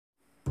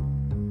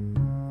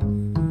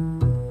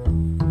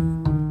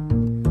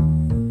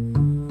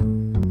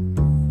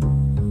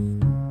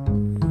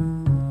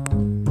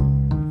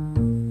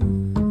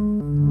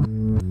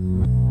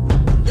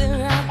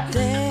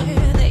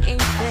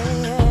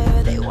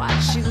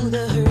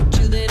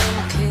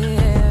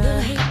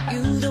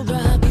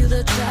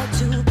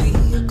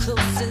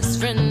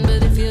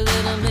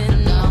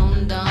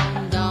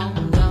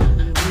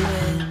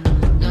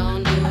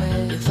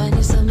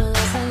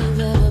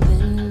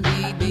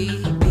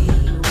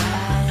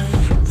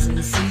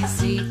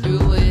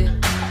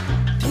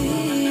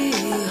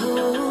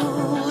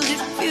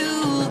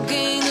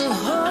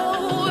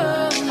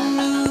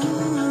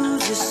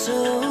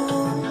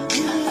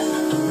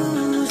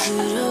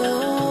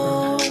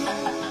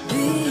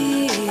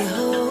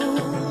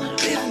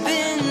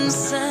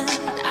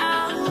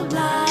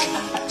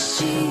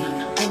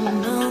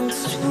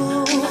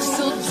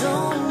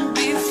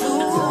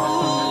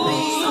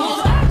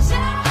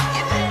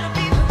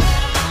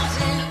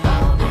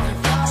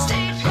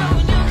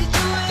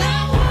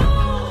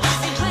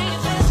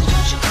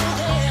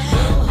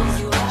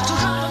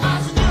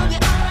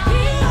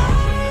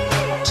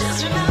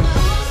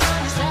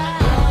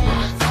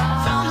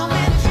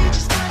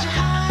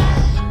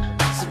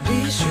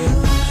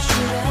shrewd,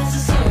 shrewd as a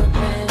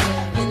serpent,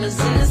 and as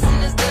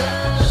innocent as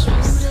doves.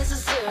 Shrewd as a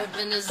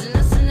serpent, as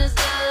innocent as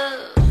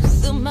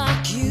doves. They'll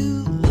mock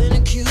you and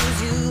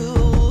accuse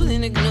you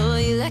and ignore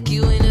you like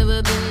you ain't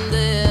ever been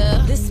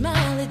there. They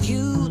smile at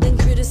you, then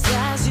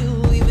criticize you,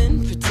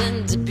 even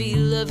pretend to be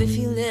love if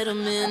you let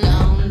them in.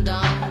 Don't do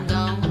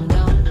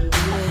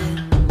it,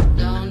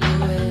 don't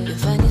do it. You'll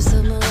find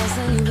yourself more lost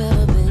than you've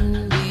ever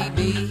been.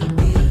 Be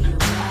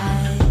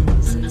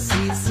wise and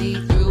see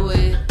through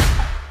it.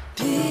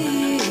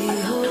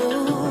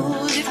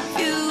 Behold, if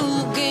you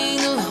gain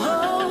the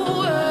whole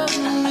world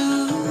and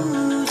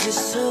lose your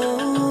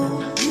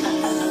soul, you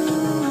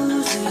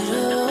lose it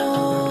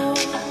all.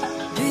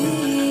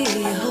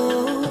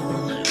 Behold,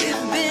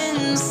 we've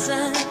been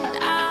sent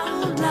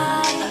out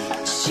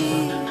like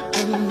sheep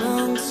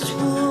amongst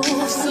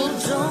wolves, so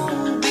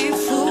don't be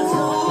fooled.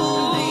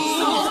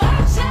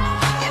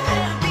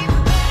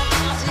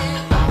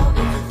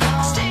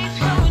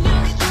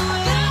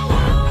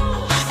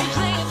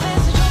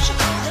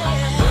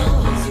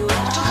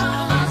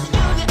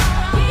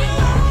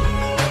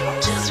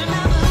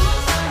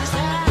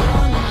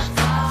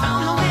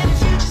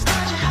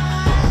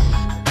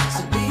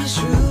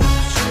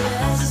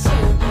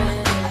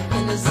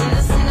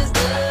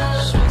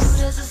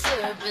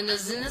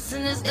 As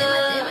innocent as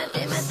doves.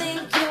 They might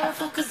think you're a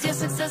fool cause your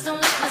success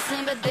don't look the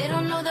same, but they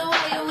don't know that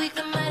while you're weak,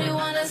 the mighty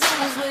one is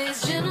on his way.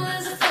 He's gentle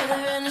as a feather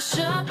and as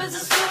sharp as a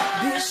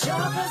sword. Be as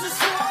sharp as a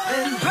sword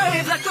and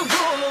brave like a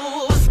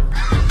wolf.